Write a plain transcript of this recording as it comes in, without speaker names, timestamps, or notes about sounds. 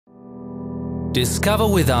Discover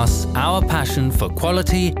with us our passion for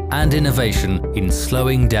quality and innovation in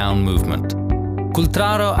slowing down movement.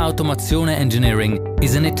 Cultraro Automazione Engineering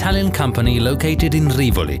is an Italian company located in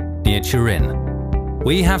Rivoli, near Turin.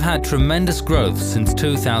 We have had tremendous growth since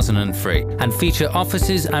 2003 and feature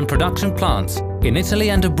offices and production plants in Italy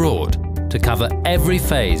and abroad to cover every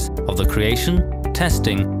phase of the creation,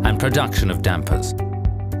 testing and production of dampers.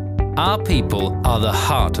 Our people are the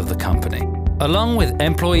heart of the company. Along with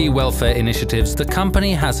employee welfare initiatives, the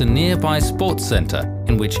company has a nearby sports centre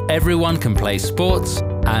in which everyone can play sports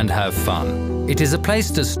and have fun. It is a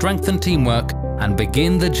place to strengthen teamwork and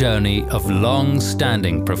begin the journey of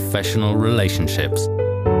long-standing professional relationships.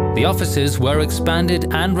 The offices were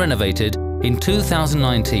expanded and renovated in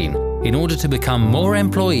 2019 in order to become more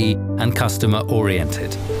employee and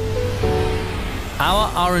customer-oriented.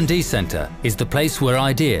 Our R&D centre is the place where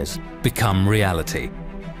ideas become reality.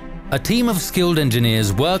 A team of skilled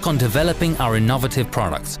engineers work on developing our innovative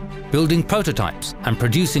products, building prototypes and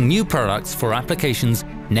producing new products for applications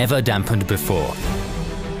never dampened before.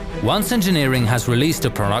 Once engineering has released a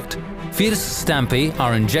product, Firs Stampi,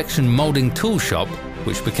 our injection molding tool shop,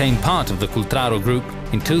 which became part of the Cultraro Group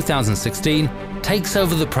in 2016, takes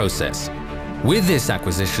over the process. With this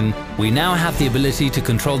acquisition, we now have the ability to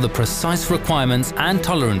control the precise requirements and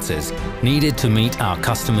tolerances needed to meet our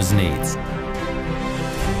customers' needs.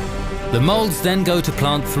 The molds then go to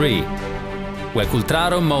Plant 3, where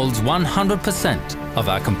Cultraro molds 100% of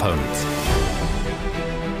our components.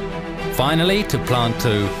 Finally, to Plant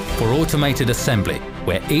 2 for automated assembly,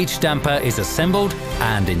 where each damper is assembled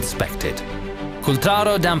and inspected.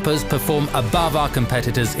 Cultraro dampers perform above our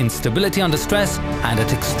competitors in stability under stress and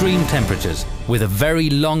at extreme temperatures, with a very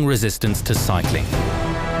long resistance to cycling.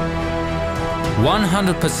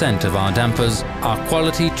 100% of our dampers are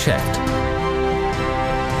quality checked.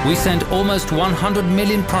 We send almost 100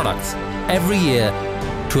 million products every year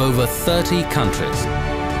to over 30 countries.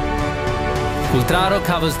 Cultraro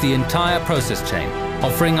covers the entire process chain,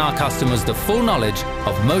 offering our customers the full knowledge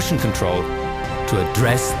of motion control to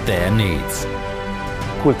address their needs.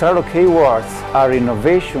 Cultraro keywords are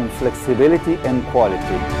innovation, flexibility and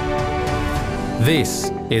quality. This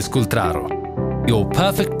is Cultraro, your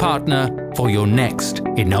perfect partner for your next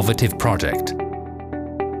innovative project.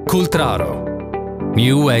 Cultraro,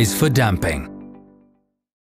 new ways for damping.